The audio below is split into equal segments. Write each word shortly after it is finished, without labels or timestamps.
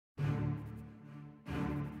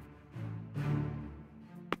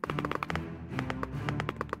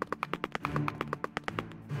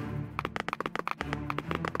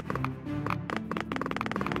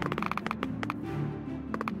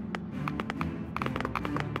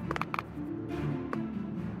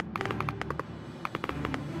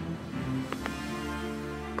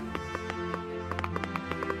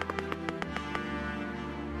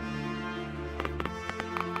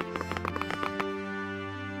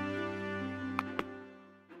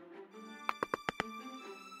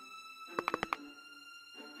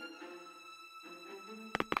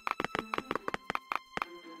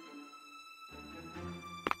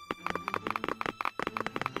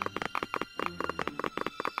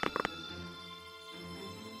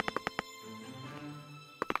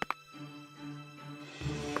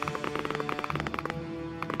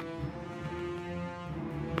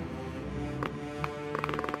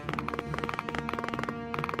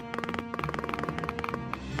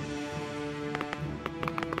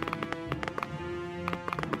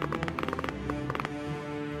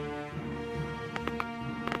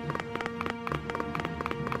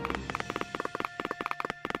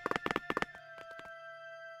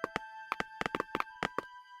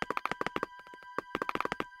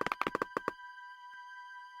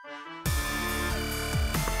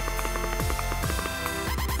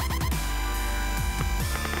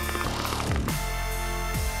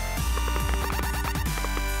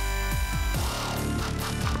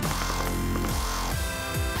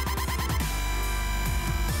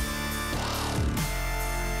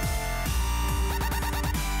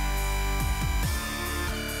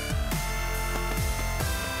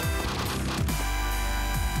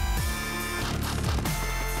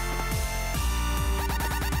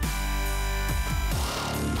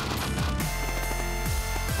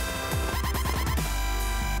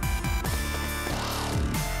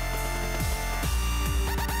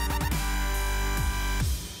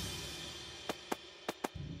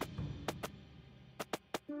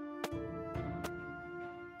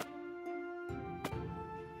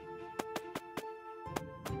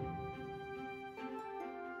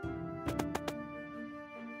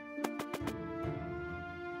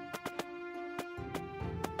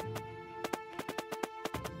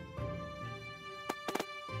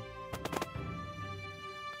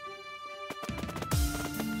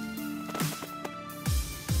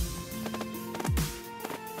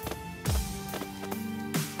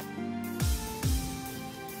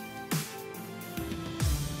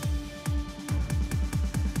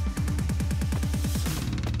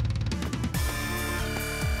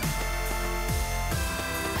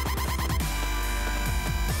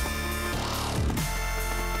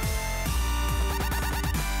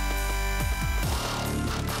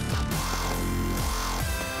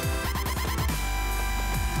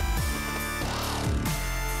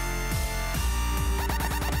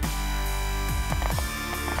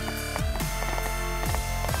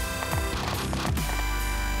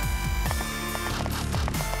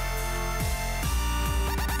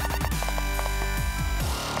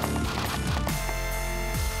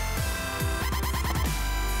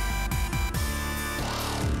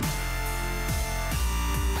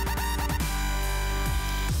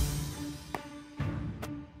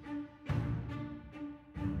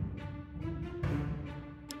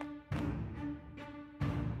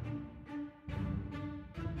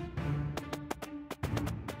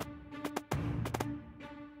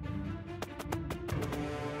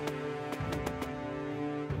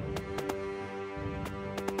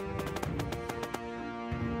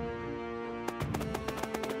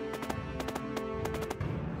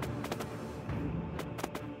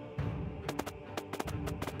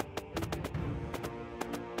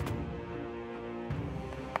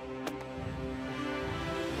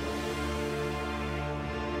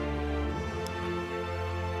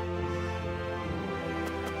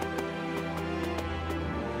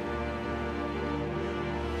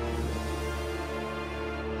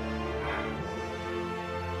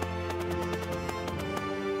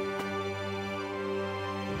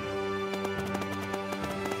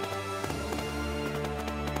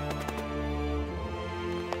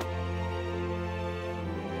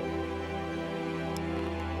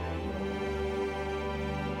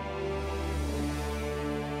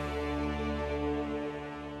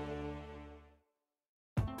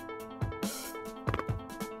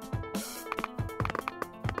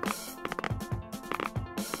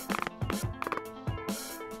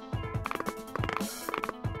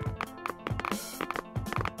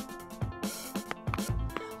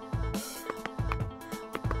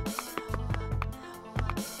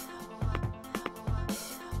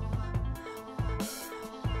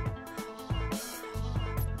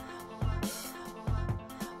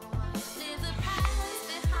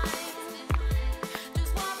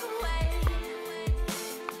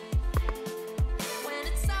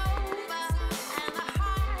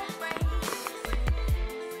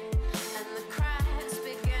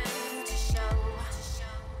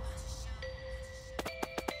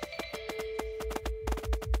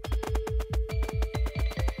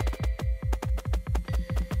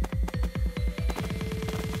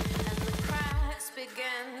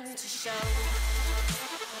to show.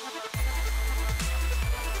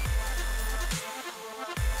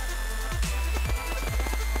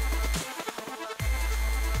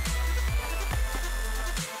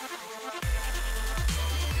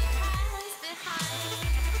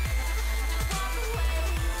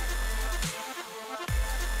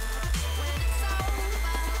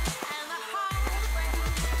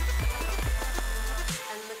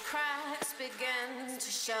 Begin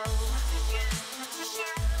to show.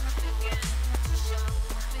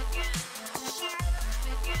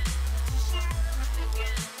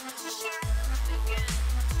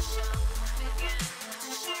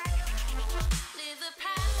 Leave the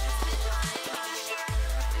past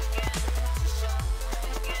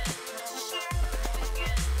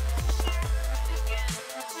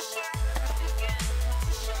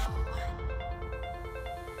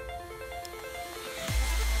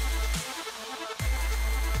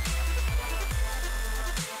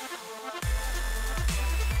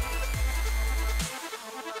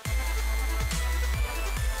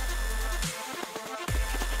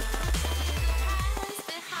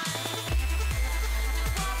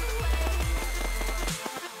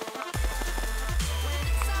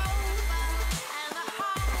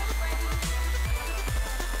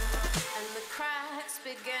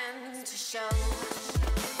begin to show.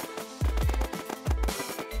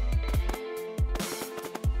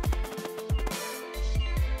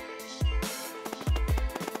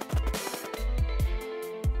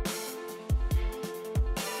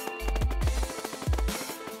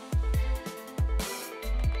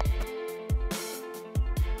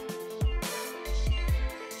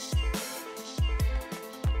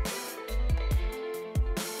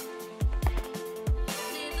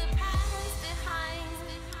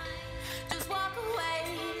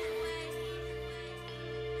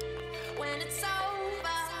 When it's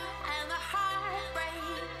over and the heart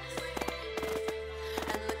breaks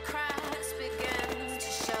and the cracks begin to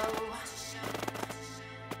show.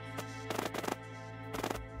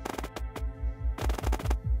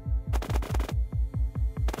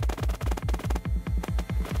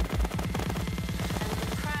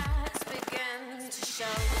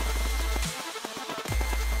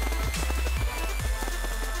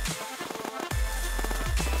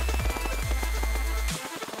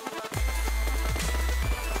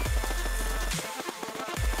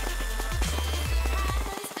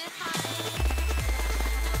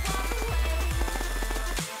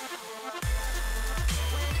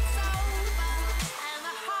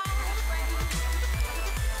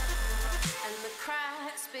 And the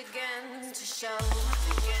cracks begin to show.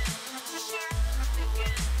 Begin to show.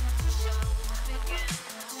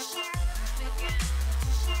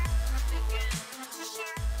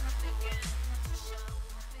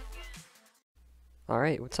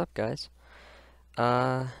 Alright, what's up guys?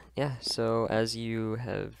 Yeah, so as you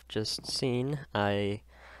have just seen, I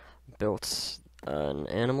built an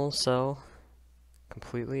animal cell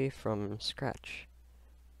completely from scratch.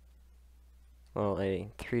 Well,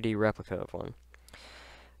 a 3D replica of one.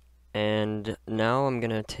 And now I'm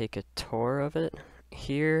gonna take a tour of it.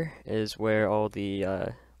 Here is where all the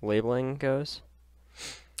labeling goes.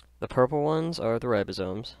 The purple ones are the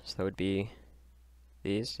ribosomes, so that would be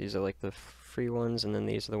these. These are like the free ones, and then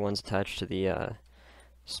these are the ones attached to the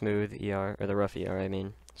smooth ER, or the rough ER, I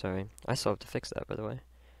mean. Sorry. I still have to fix that, by the way.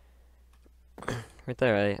 Right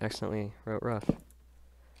there, I accidentally wrote rough.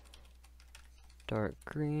 Dark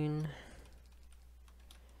green.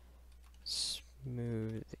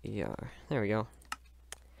 Smooth ER. There we go.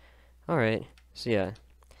 Alright, so yeah.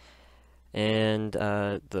 And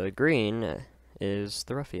the green is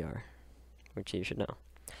the rough ER, which you should know.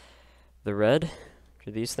 The red,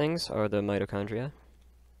 for these things, are the mitochondria.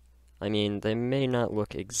 I mean, they may not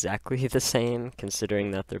look exactly the same, considering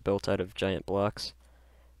that they're built out of giant blocks,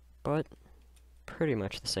 but pretty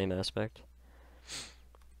much the same aspect.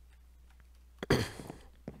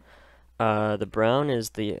 The brown is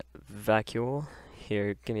the vacuole.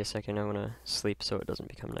 Here, give me a second, I want to sleep so it doesn't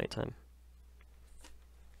become nighttime.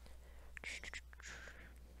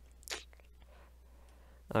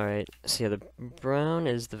 Alright, so yeah, the brown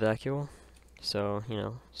is the vacuole, so, you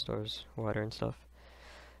know, stores water and stuff.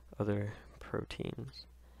 Other proteins.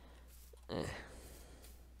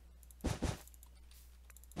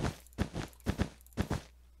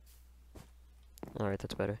 Alright,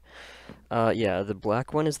 that's better. Yeah, the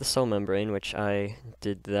black one is the cell membrane, which I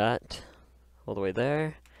did that all the way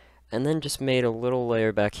there, and then just made a little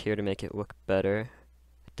layer back here to make it look better.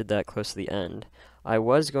 Did that close to the end. I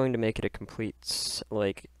was going to make it a complete,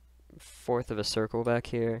 like, fourth of a circle back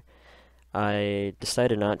here. I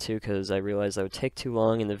decided not to because I realized that would take too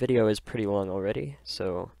long, and the video is pretty long already,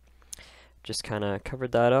 so just kind of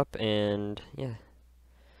covered that up, and yeah,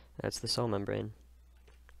 that's the cell membrane.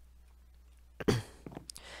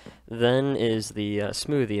 Then is the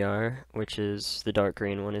smooth ER, which is the dark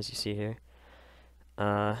green one, as you see here.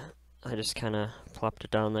 I just kind of plopped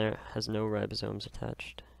it down there. It has no ribosomes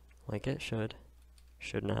attached, like it should.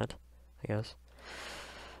 Should not, I guess.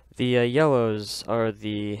 The yellows are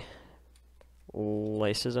the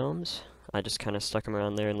lysosomes. I just kind of stuck them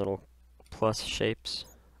around there in little plus shapes.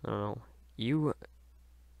 I don't know. You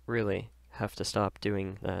really have to stop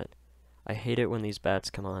doing that. I hate it when these bats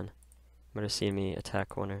come on. I'm gonna see me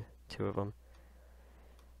attack one or two of them.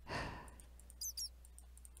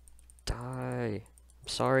 Die. I'm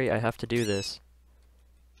sorry, I have to do this.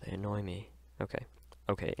 They annoy me. Okay.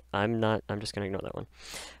 Okay, I'm just gonna ignore that one.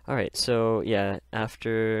 Alright, so yeah,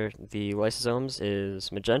 after the lysosomes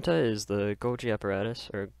is magenta, is the Golgi apparatus,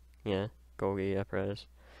 or yeah, Golgi apparatus.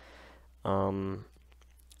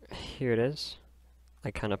 Here it is.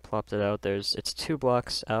 I kind of plopped it out. It's 2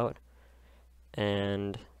 blocks out,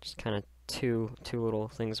 and just kind of two little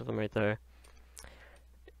things of them right there.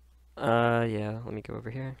 Yeah, let me go over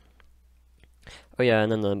here. Oh yeah,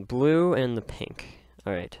 and then the blue and the pink.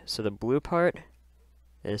 Alright, so the blue part,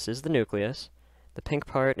 this is the nucleus. The pink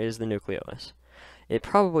part is the nucleolus. It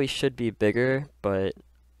probably should be bigger, but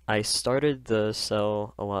I started the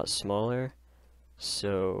cell a lot smaller,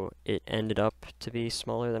 so it ended up to be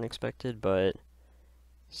smaller than expected, but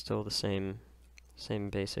still the same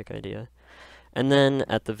basic idea. And then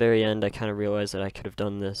at the very end, I kind of realized that I could have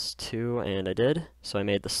done this too, and I did. So I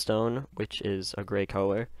made the stone, which is a gray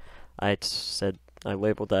color. I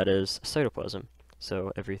labeled that as cytoplasm,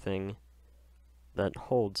 so everything that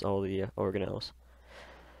holds all the organelles.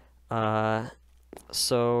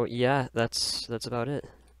 So yeah, that's about it.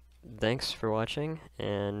 Thanks for watching,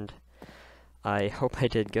 and I hope I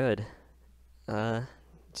did good.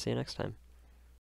 See you next time.